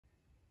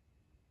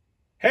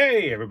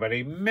Hey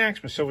everybody,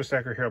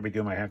 Maximussilverstacker here. I'll be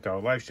doing my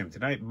half-hour live stream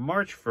tonight,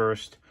 March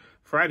 1st,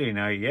 Friday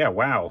night. Yeah,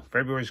 wow.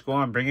 February's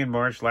gone. Bring in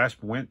March,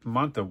 last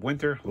month of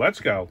winter. Let's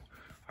go.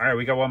 All right,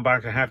 we got one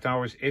box of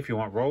half-hours. If you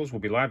want rolls,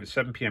 we'll be live at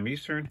 7 p.m.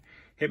 Eastern.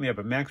 Hit me up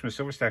at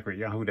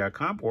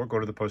Maximussilverstacker@yahoo.com or go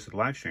to the posted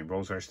live stream.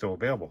 Rolls are still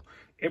available.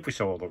 If we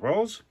sell all the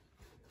rolls,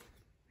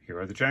 here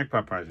are the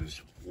jackpot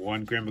prizes.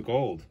 1 gram of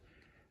gold.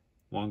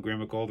 1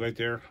 gram of gold right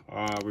there.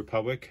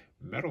 Republic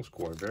metal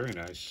score. Very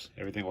nice.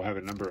 Everything will have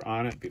a number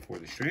on it before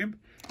the stream.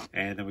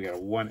 And then we got a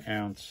 1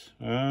 ounce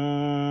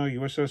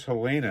USS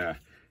Helena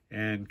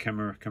and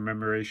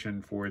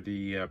commemoration for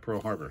the Pearl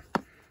Harbor.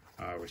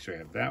 So we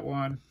have that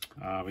one.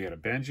 We got a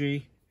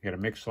Benji. We got a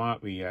mixed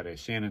slot. We got a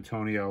San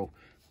Antonio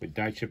with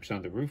die chips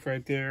on the roof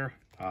right there.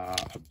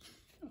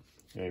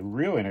 A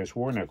really nice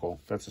war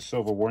nickel. That's a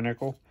silver war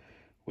nickel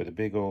with a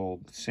big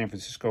old San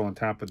Francisco on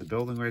top of the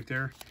building right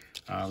there.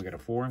 We got a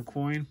foreign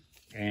coin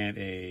and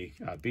a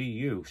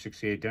BU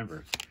 68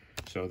 Denver.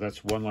 So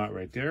that's one lot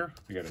right there.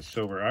 We got a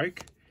silver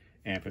Ike.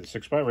 And for the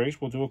 6-spot race,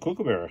 we'll do a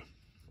kookaburra.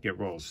 Get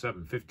rolls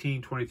 7,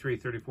 15, 23,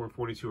 34,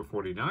 42, or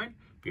 49.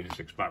 Being a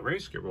 6-spot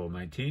race, get roll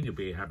 19.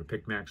 You'll have a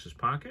Pick Max's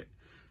pocket.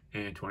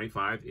 And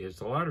 25 is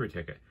the lottery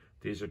ticket.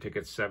 These are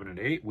tickets 7 and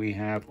 8. We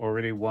have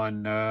already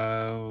won,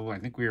 I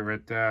think we were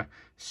at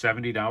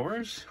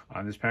 $70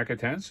 on this pack of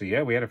 10. So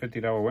yeah, we had a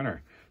 $50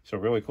 winner. So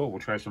really cool. We'll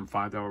try some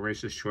 $5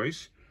 races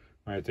choice.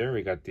 Right there,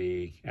 we got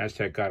the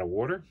Aztec God of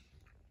Water,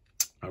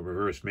 a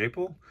reverse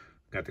maple,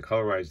 got the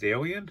colorized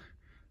alien,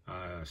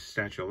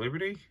 Statue of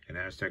Liberty, an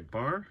Aztec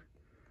bar,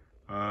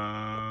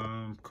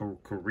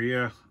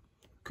 Korea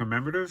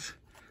commemorative,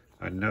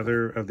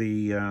 another of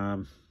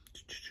the,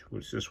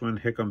 what's this one,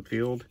 Hickam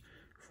Field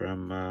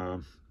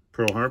from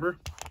Pearl Harbor,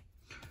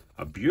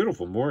 a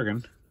beautiful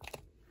Morgan,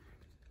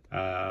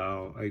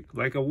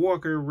 like a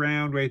Walker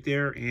round right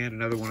there, and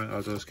another one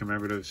of those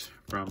commemoratives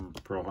from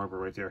Pearl Harbor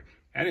right there.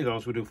 Any of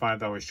those, we'll do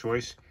 $5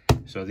 choice.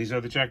 So these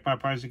are the jackpot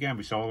prizes again.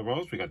 We saw all the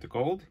rolls. We got the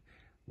gold,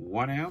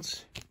 1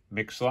 ounce,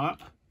 mixed slot,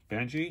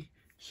 Benji,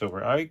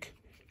 silver Ike,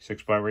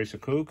 6-spot race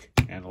of kook,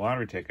 and the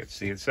lottery tickets.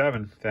 See you at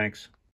 7. Thanks.